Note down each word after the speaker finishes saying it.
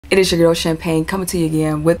It is your girl Champagne coming to you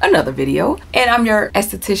again with another video. And I'm your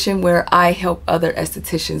esthetician, where I help other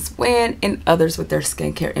estheticians win and others with their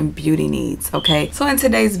skincare and beauty needs. Okay, so in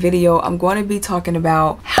today's video, I'm going to be talking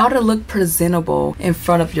about how to look presentable in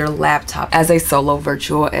front of your laptop as a solo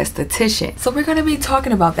virtual esthetician. So we're going to be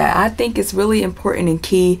talking about that. I think it's really important and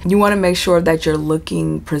key. You want to make sure that you're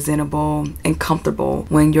looking presentable and comfortable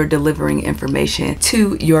when you're delivering information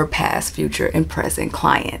to your past, future, and present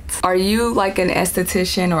clients. Are you like an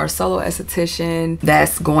esthetician or a solo esthetician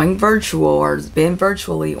that's going virtual or been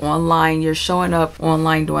virtually online? You're showing up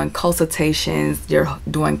online doing consultations, you're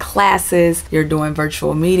doing classes, you're doing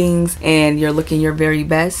virtual meetings, and you're looking your very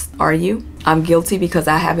best. Are you? I'm guilty because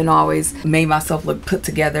I haven't always made myself look put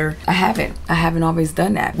together. I haven't always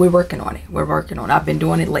done that. We're working on it. I've been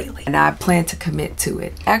doing it lately, and I plan to commit to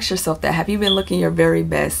it. Ask yourself that. Have you been looking your very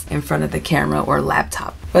best in front of the camera or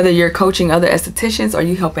laptop? Whether you're coaching other estheticians or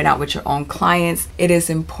you helping out with your own clients, it is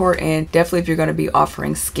important, definitely if you're going to be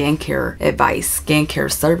offering skincare advice,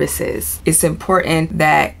 skincare services, it's important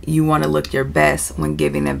that you want to look your best when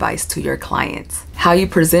giving advice to your clients. How you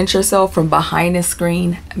present yourself from behind the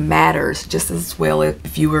screen matters just as well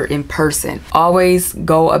if you were in person. Always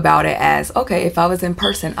go about it as, okay, if I was in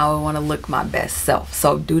person, I would want to look my best self.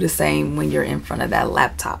 So do the same when you're in front of that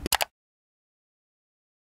laptop.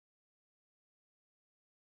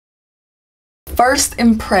 First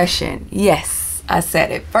impression, yes. I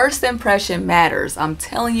said it. First impression matters. I'm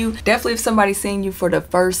telling you, definitely if somebody's seeing you for the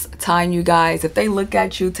first time, you guys, if they look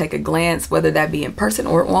at you, take a glance, whether that be in person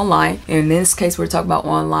or online. In this case, we're talking about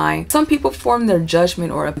online. Some people form their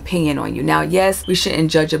judgment or opinion on you. Now, yes, we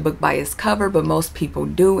shouldn't judge a book by its cover, but most people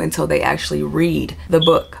do until they actually read the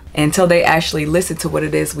book, until they actually listen to what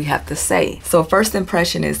it is we have to say. So first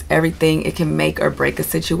impression is everything. It can make or break a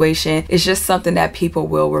situation. It's just something that people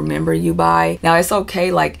will remember you by. Now, it's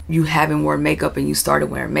okay like you haven't worn makeup and you started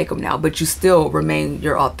wearing makeup now, but you still remain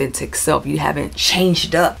your authentic self. You haven't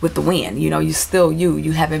changed up with the wind. You know, you still you.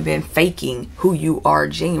 You haven't been faking who you are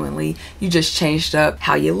genuinely. You just changed up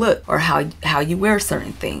how you look or how you wear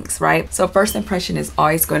certain things, right? So first impression is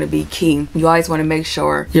always going to be key. You always want to make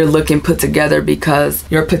sure you're looking put together, because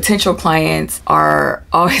your potential clients are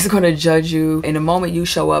always going to judge you in the moment you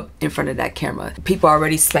show up in front of that camera. People are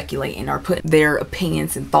already speculating or putting their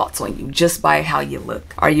opinions and thoughts on you just by how you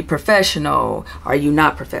look. Are you professional? Are you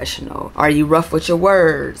not professional? Are you rough with your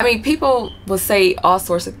words? I mean, people will say all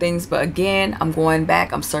sorts of things, but again, I'm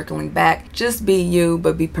circling back. Just be you,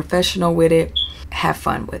 but be professional with it. Have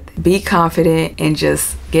fun with it. Be confident and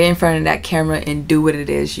just get in front of that camera and do what it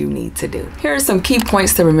is you need to do. Here are some key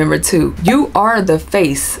points to remember too. You are the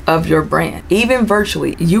face of your brand. Even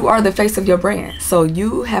virtually, you are the face of your brand. So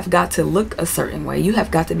you have got to look a certain way. You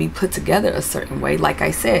have got to be put together a certain way, like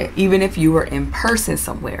I said, even if you were in person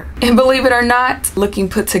somewhere. And believe it or not, looking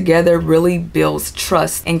put together really builds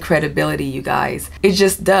trust and credibility, you guys. It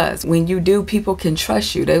just does. When you do, people can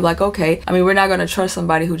trust you. They're like, okay, I mean, we're not going to trust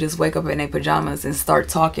somebody who just wake up in their pajamas and start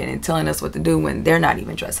talking and telling us what to do when they're not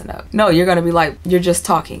even dressing up. No, you're gonna be like, you're just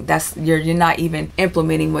talking. You're not even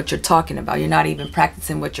implementing what you're talking about. You're not even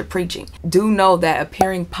practicing what you're preaching. Do know that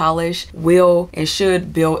appearing polished will and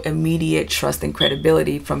should build immediate trust and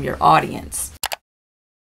credibility from your audience.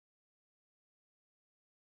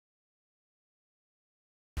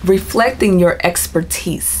 Reflecting your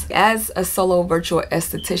expertise. As a solo virtual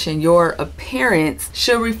esthetician, your appearance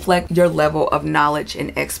should reflect your level of knowledge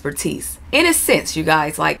and expertise. In a sense, you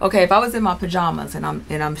guys, like, okay, if I was in my pajamas and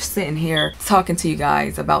I'm sitting here talking to you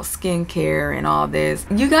guys about skincare and all this,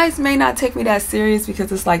 you guys may not take me that serious, because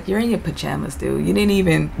it's like, you're in your pajamas, dude. You didn't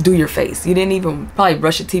even do your face. You didn't even probably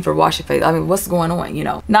brush your teeth or wash your face. I mean, what's going on, you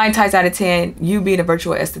know? 9 times out of 10, you being a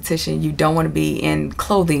virtual esthetician, you don't want to be in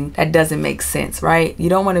clothing that doesn't make sense, right? You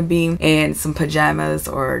don't want to be in some pajamas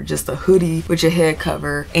or just a hoodie with your head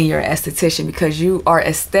cover and you're an esthetician, because you are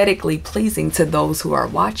aesthetically pleasing to those who are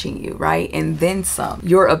watching you, right? And then some.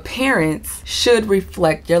 Your appearance should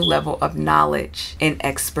reflect your level of knowledge and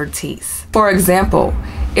expertise. For example,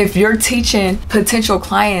 if you're teaching potential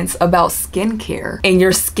clients about skincare and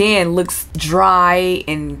your skin looks dry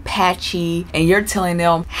and patchy and you're telling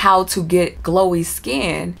them how to get glowy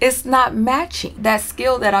skin, it's not matching. That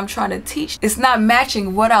skill that I'm trying to teach, it's not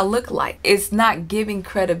matching what I look like. It's not giving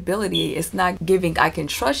credibility. It's not giving I can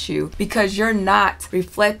trust you, because you're not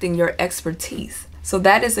reflecting your expertise. So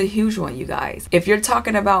that is a huge one, you guys. If you're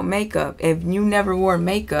talking about makeup, if you never wore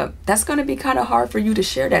makeup, that's going to be kind of hard for you to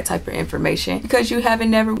share that type of information because you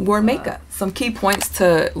haven't never wore makeup. Some key points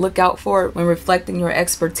to look out for when reflecting your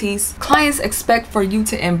expertise. Clients expect for you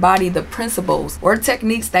to embody the principles or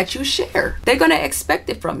techniques that you share. They're going to expect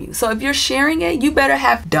it from you. So if you're sharing it, you better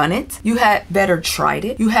have done it. You had better tried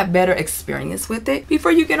it. You have better experience with it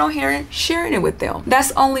before you get on here and sharing it with them.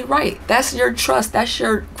 That's only right. That's your trust. That's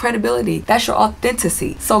your credibility. That's your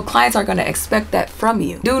authenticity. So clients are going to expect that from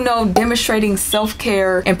you. Do know demonstrating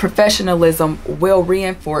self-care and professionalism will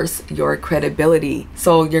reinforce your credibility.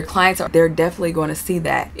 So your clients they're definitely going to see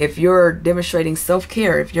that. If you're demonstrating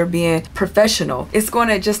self-care, if you're being professional, it's going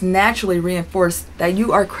to just naturally reinforce that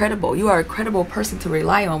you are credible. You are a credible person to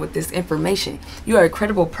rely on with this information. You are a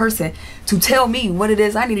credible person to tell me what it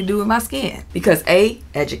is I need to do with my skin. Because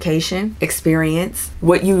education, experience,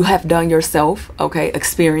 what you have done yourself, okay,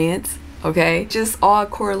 experience, okay, just all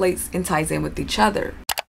correlates and ties in with each other.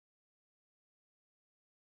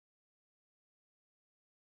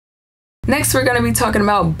 Next, we're going to be talking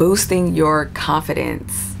about boosting your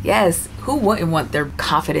confidence. Yes, who wouldn't want their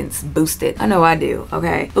confidence boosted? I know I do,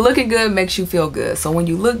 okay? But looking good makes you feel good. So when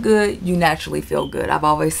you look good, you naturally feel good. I've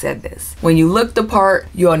always said this. When you look the part,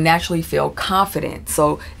 you'll naturally feel confident.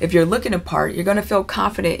 So if you're looking the part, you're gonna feel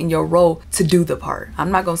confident in your role to do the part.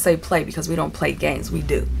 I'm not gonna say play because we don't play games, we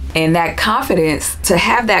do. And that confidence, to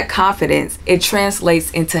have that confidence, it translates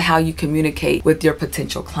into how you communicate with your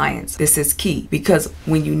potential clients. This is key because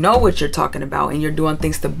when you know what you're talking about and you're doing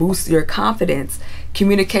things to boost your confidence,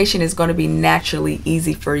 communication is going to be naturally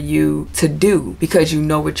easy for you to do because you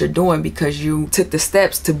know what you're doing, because you took the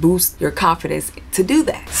steps to boost your confidence to do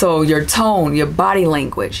that. So your tone, your body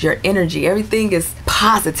language, your energy, everything is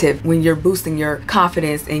positive when you're boosting your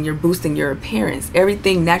confidence and you're boosting your appearance.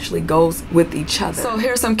 Everything naturally goes with each other. So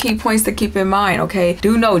here's some key points to keep in mind, okay?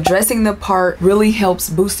 Do know dressing the part really helps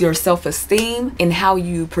boost your self-esteem and how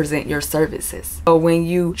you present your services. So when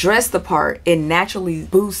you dress the part, it naturally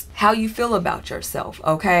boosts how you feel about yourself,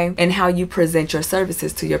 okay? And how you present your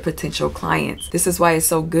services to your potential clients. This is why it's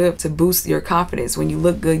so good to boost your confidence. When you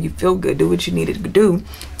look good, you feel good. Do what you need to do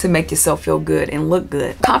to make yourself feel good and look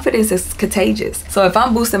good. Confidence is contagious. So if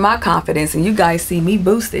I'm boosting my confidence and you guys see me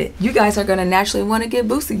boosted, you guys are going to naturally want to get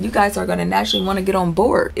boosted. You guys are going to naturally want to get on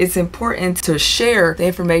board. It's important to share the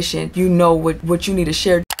information, you know, what you need to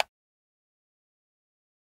share.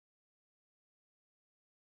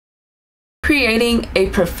 Creating a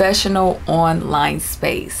professional online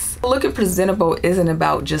space. Looking presentable isn't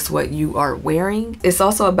about just what you are wearing. It's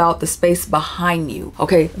also about the space behind you.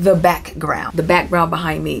 Okay, the background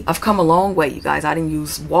behind me. I've come a long way, you guys. I didn't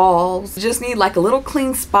use walls. You just need like a little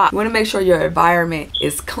clean spot. You want to make sure your environment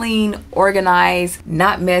is clean, organized,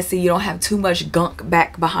 not messy. You don't have too much gunk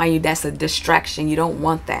back behind you. That's a distraction. You don't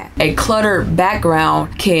want that. A cluttered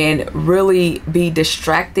background can really be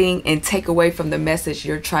distracting and take away from the message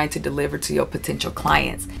you're trying to deliver to your potential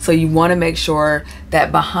clients. So you want to make sure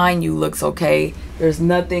that behind you looks okay. There's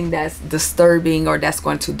nothing that's disturbing or that's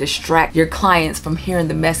going to distract your clients from hearing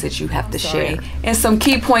the message you have to share. And some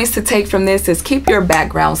key points to take from this is keep your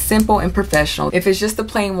background simple and professional. If it's just a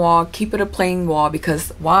plain wall, keep it a plain wall. Because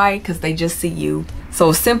why? Because they just see you.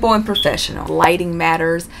 So simple and professional. Lighting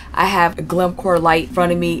matters. I have a Glimcore light in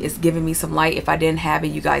front of me. It's giving me some light. If I didn't have it,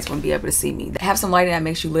 you guys wouldn't be able to see me. Have some lighting that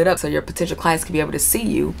makes you lit up so your potential clients can be able to see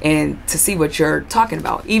you and to see what you're talking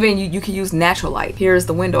about. Even you can use natural light. Here's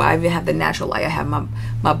the window. I even have the natural light. I have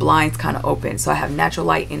my blinds kind of open. So I have natural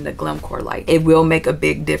light and the Glimcore light. It will make a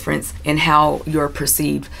big difference in how you're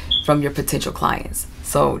perceived from your potential clients.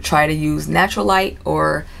 So try to use natural light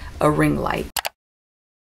or a ring light.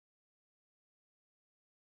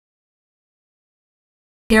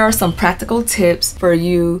 Here are some practical tips for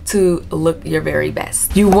you to look your very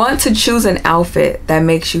best. You want to choose an outfit that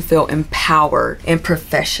makes you feel empowered and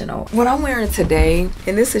professional. What I'm wearing today,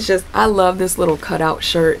 and this is just, I love this little cutout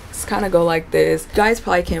shirt. It's kind of go like this. You guys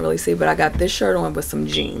probably can't really see, but I got this shirt on with some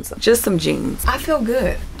jeans, just some jeans. I feel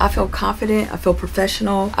good. I feel confident. I feel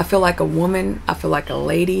professional. I feel like a woman. I feel like a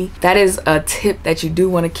lady. That is a tip that you do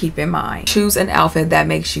want to keep in mind. Choose an outfit that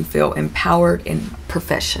makes you feel empowered and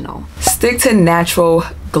professional. Stick to natural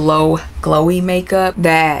glowy makeup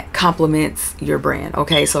that complements your brand.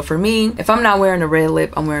 Okay, so for me, if I'm not wearing a red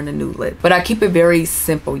lip, I'm wearing a nude lip. But I keep it very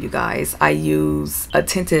simple, you guys. I use a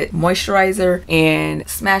tinted moisturizer and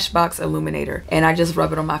Smashbox illuminator, and I just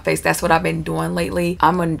rub it on my face. That's what I've been doing lately.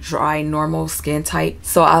 I'm a dry, normal skin type,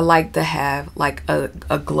 so I like to have like a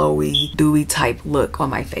glowy, dewy type look on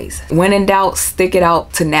my face. When in doubt, stick it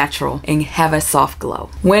out to natural and have a soft glow.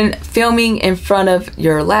 When filming in front of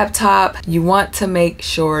your laptop, you want to make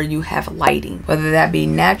sure sure you have lighting, whether that be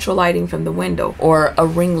natural lighting from the window or a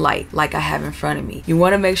ring light like I have in front of me. You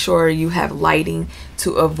want to make sure you have lighting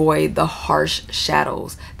to avoid the harsh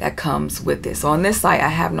shadows that comes with this. So on this side, I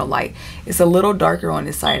have no light. It's a little darker on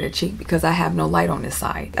this side of the cheek because I have no light on this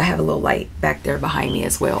side. I have a little light back there behind me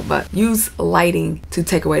as well, but use lighting to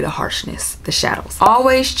take away the harshness, the shadows.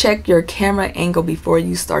 Always check your camera angle before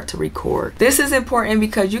you start to record. This is important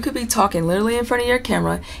because you could be talking literally in front of your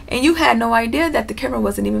camera and you had no idea that the camera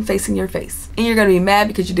wasn't even facing your face. And you're gonna be mad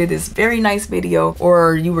because you did this very nice video,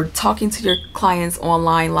 or you were talking to your clients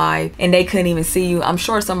online live and they couldn't even see you. I'm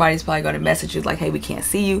sure somebody's probably gonna message you like, hey, we can't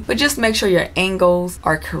see you. But just make sure your angles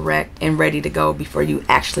are correct and ready to go before you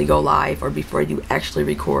actually go live or before you actually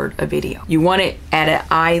record a video. You want it at an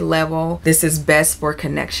eye level. This is best for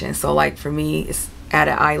connection. So like for me, it's at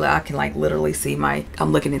an eye level. I can like literally see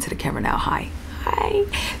I'm looking into the camera now. Hi.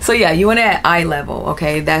 So yeah, you want it at eye level,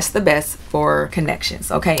 okay? That's the best for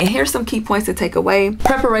connections, okay? And here's some key points to take away.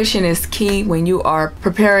 Preparation is key when you are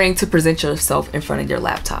preparing to present yourself in front of your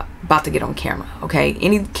laptop, about to get on camera, okay?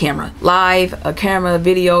 Any camera, live, a camera,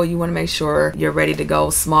 video, you wanna make sure you're ready to go.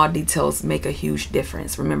 Small details make a huge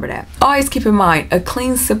difference, remember that. Always keep in mind, a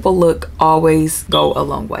clean, simple look always go a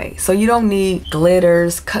long way. So you don't need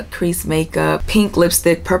glitters, cut crease makeup, pink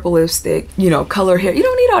lipstick, purple lipstick, you know, color hair. You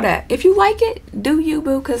don't need all that. If you like it, do you,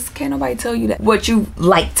 boo, because can't nobody tell you that what you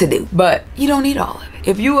like to do, but you don't need all of it.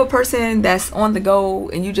 If you a person that's on the go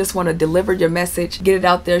and you just want to deliver your message, get it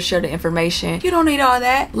out there, share the information, you don't need all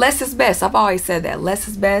that. Less is best. I've always said that. Less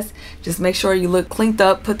is best. Just make sure you look cleaned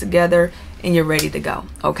up, put together, and you're ready to go,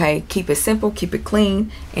 okay? Keep it simple, keep it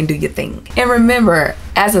clean, and do your thing. And remember,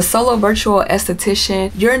 as a solo virtual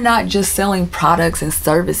esthetician, you're not just selling products and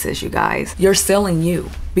services, you guys. You're selling you,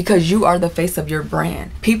 because you are the face of your brand.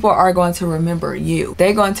 People are going to remember you.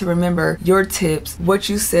 They're going to remember your tips, what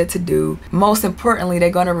you said to do. Most importantly, they're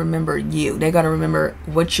going to remember you. They're going to remember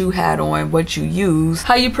what you had on, what you use.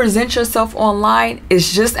 How you present yourself online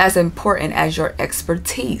is just as important as your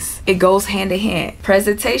expertise. It goes hand in hand.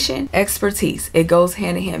 Presentation, expertise, it goes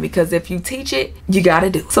hand in hand, because if you teach it, you got to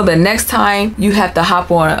do it. So the next time you have to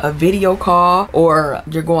hop on a video call or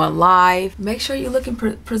you're going live, make sure you're looking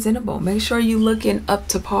presentable. Make sure you're looking up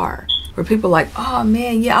to par, where people like, oh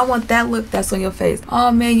man, yeah, I want that look that's on your face.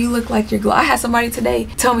 Oh man, you look like you're glowing. I had somebody today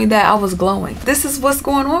tell me that I was glowing. This is what's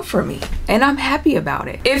going on for me, and I'm happy about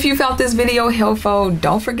it. If you found this video helpful,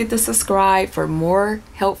 don't forget to subscribe for more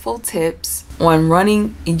helpful tips on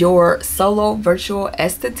running your solo virtual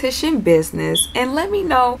esthetician business, and let me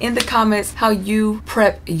know in the comments how you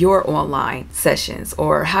prep your online sessions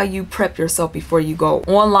or how you prep yourself before you go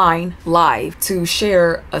online live to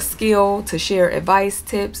share a skill, to share advice,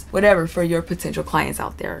 tips, whatever for your potential clients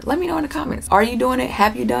out there. Let me know in the comments. Are you doing it?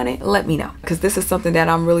 Have you done it? Let me know, because this is something that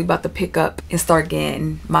I'm really about to pick up and start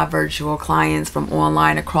getting my virtual clients from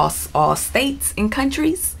online across all states and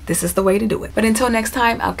countries. This is the way to do it. But until next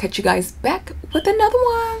time, I'll catch you guys back with another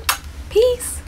one. Peace.